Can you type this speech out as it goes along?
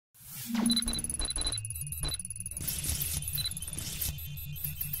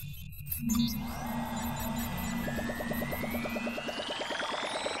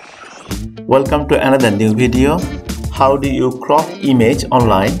Welcome to another new video. How do you crop image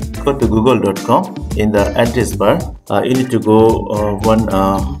online? Go to google.com. In the address bar, you need to go one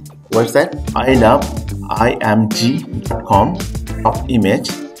website, img.com, crop image.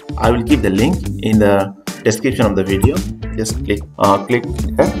 I will give the link in the description of the video. Just click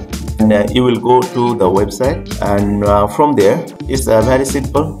there, and you will go to the website, and from there it's very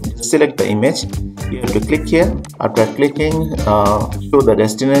simple. Just select the image. You have to click here. After clicking, show the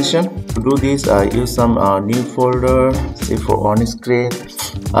destination. To do this, use some new folder. See for on screen.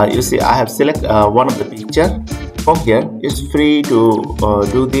 You see I have select one of the picture. From here, it's free to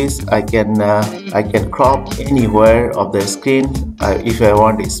do this. I can crop anywhere of the screen. If I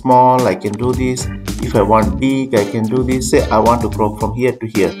want it small, I can do this. If I want big, I can do this. Say I want to crop from here to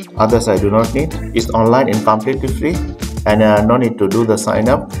here. Others I do not need. It's online and completely free, and no need to do the sign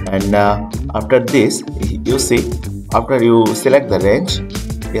up. And after this, you see, after you select the range,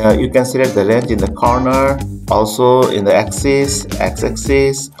 you can select the range in the corner, also in the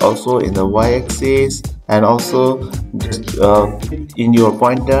x-axis, also in the y-axis, and also just in your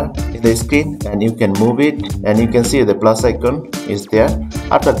pointer in the screen, and you can move it, and you can see the plus icon is there.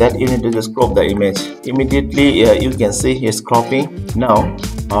 After that, you need to just crop the image. Immediately you can see it's cropping. Now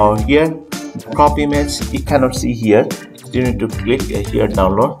here the crop image you cannot see here. You need to click here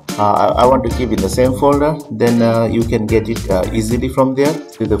download. I want to keep in the same folder, then you can get it easily from there.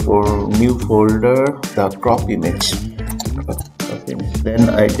 To the new folder, the crop image. Then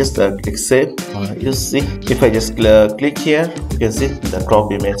I just click save. You see, if I just click here, you can see the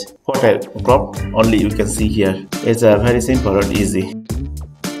crop image. What I crop only you can see here. It's very simple and easy.